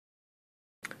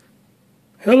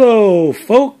Hello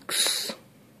folks,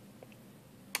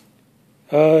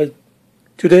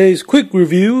 today's quick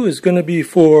review is going to be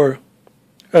for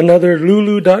another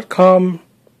lulu.com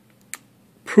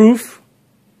proof.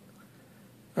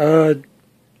 Since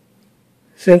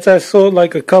I sold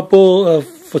like a couple of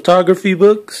photography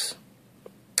books,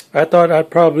 I thought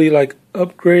I'd probably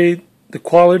upgrade the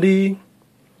quality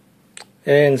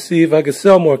and see if I could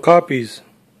sell more copies.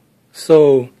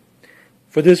 So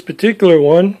for this particular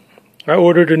one, I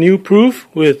ordered a new proof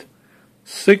with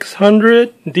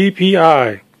 600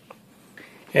 DPI,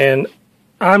 and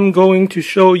I'm going to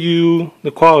show you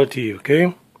the quality,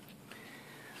 okay?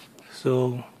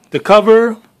 So the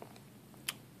cover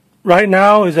right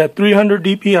now is at 300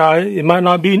 DPI. It might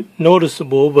not be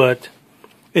noticeable, but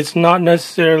it's not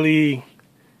necessarily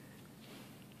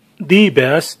the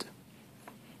best.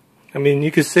 I mean,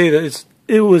 you could say that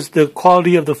it was the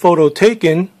quality of the photo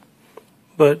taken,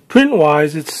 but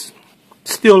print-wise, it's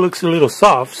still looks a little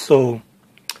soft. So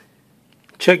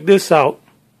check this out.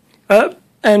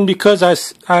 And because I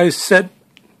set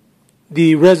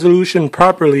the resolution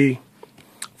properly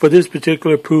for this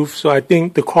particular proof, so I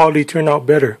think the quality turned out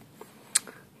better.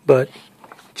 But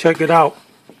check it out.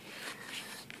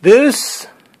 This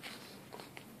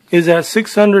is at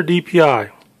 600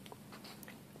 DPI.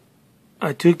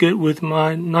 I took it with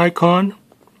my Nikon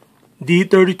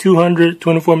D3200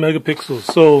 24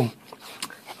 megapixels. So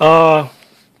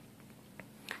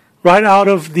right out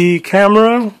of the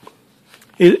camera,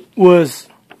 it was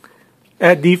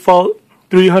at default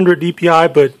 300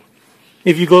 DPI, but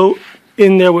if you go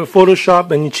in there with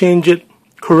Photoshop and you change it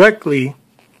correctly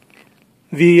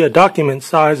via document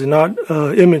size and not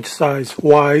image size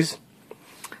wise,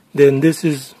 then this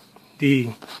is the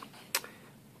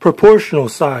proportional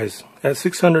size at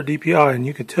 600 DPI, and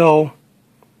you can tell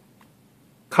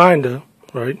kinda,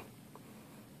 right?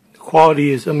 The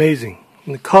quality is amazing.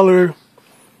 And the color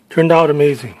turned out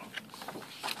amazing.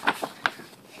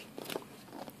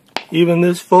 Even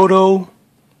this photo,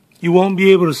 you won't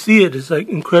be able to see it. It's like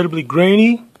incredibly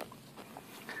grainy,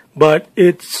 but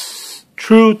it's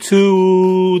true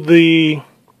to the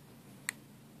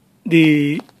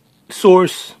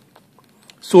source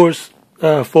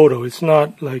photo. It's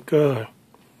not like it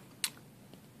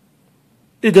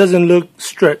doesn't look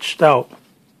stretched out.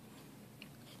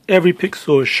 Every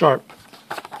pixel is sharp.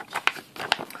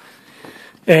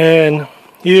 And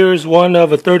here's one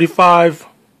of a 35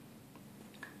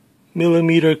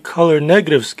 millimeter color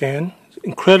negative scan. It's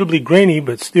incredibly grainy,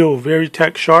 but still very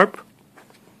tack sharp.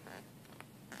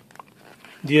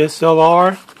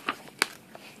 DSLR.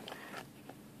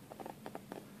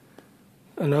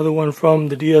 Another one from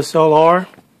the DSLR.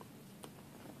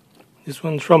 This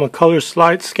one's from a color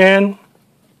slide scan.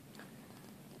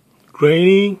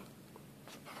 Grainy.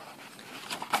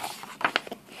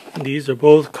 These are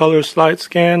both color slide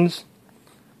scans.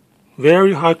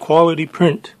 Very high quality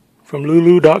print from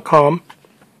lulu.com.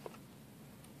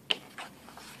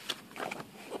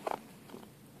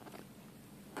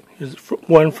 Here's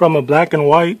one from a black and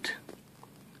white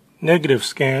negative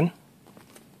scan.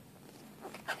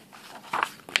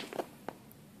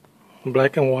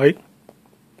 Black and white.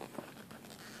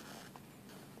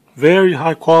 Very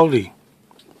high quality.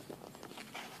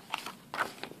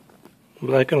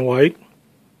 Black and white.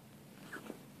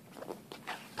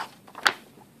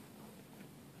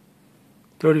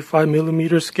 35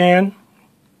 millimeter scan.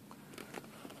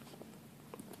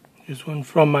 Here's one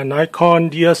from my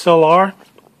Nikon DSLR.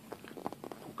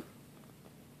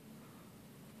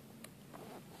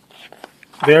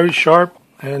 Very sharp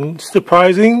and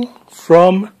surprising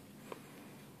from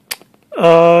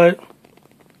my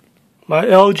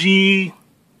LG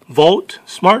Volt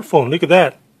smartphone. Look at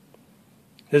that.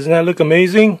 Doesn't that look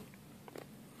amazing?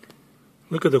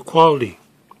 Look at the quality.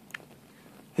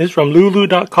 This is from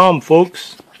lulu.com,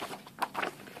 folks.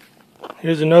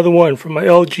 Here's another one from my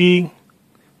LG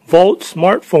Volt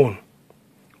smartphone.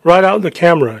 Right out the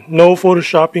camera. No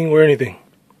photoshopping or anything.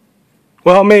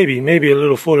 Well, maybe a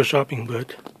little photoshopping,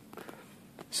 but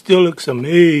still looks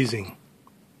amazing.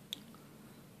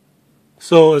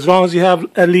 So as long as you have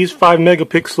at least 5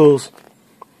 megapixels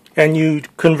and you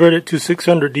convert it to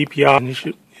 600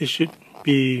 DPI, it should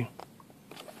be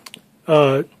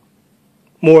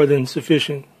more than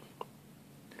sufficient.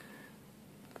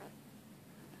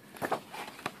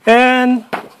 And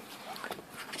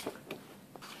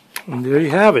there you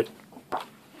have it.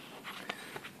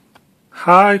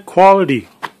 High quality.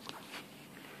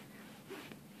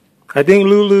 I think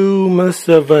Lulu must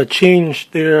have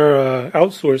changed their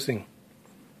outsourcing.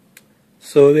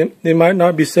 So they might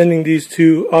not be sending these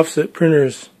to offset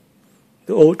printers,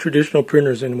 the old traditional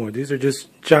printers anymore. These are just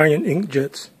giant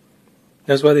inkjets.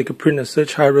 That's why they could print at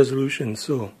such high resolution.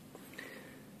 So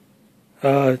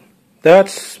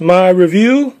that's my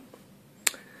review.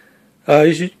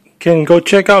 You can go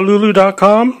check out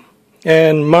lulu.com,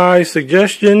 and my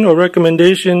suggestion or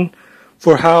recommendation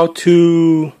for how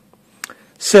to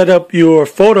set up your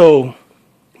photo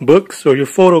books or your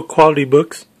photo quality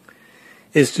books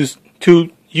is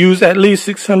to use at least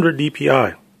 600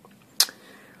 DPI.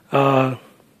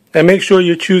 And make sure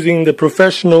you're choosing the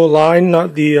professional line,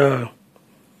 not the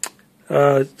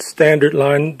standard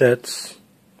line that's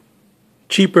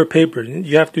cheaper paper.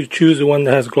 You have to choose the one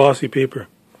that has glossy paper.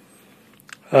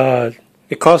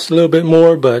 It costs a little bit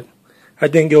more, but I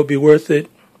think it'll be worth it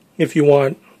if you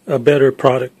want a better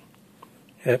product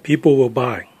that people will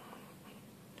buy.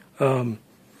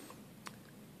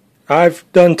 I've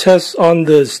done tests on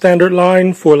the standard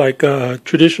line for like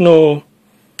traditional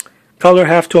color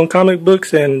halftone comic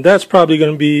books, and that's probably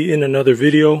going to be in another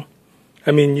video.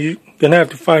 I mean, you're going to have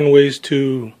to find ways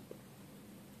to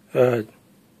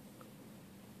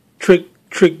trick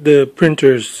the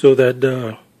printers so that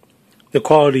the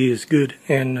quality is good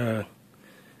and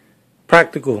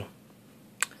practical.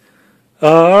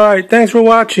 Alright, thanks for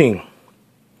watching.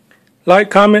 Like,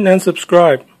 comment, and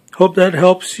subscribe. Hope that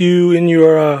helps you in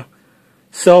your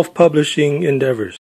self-publishing endeavors.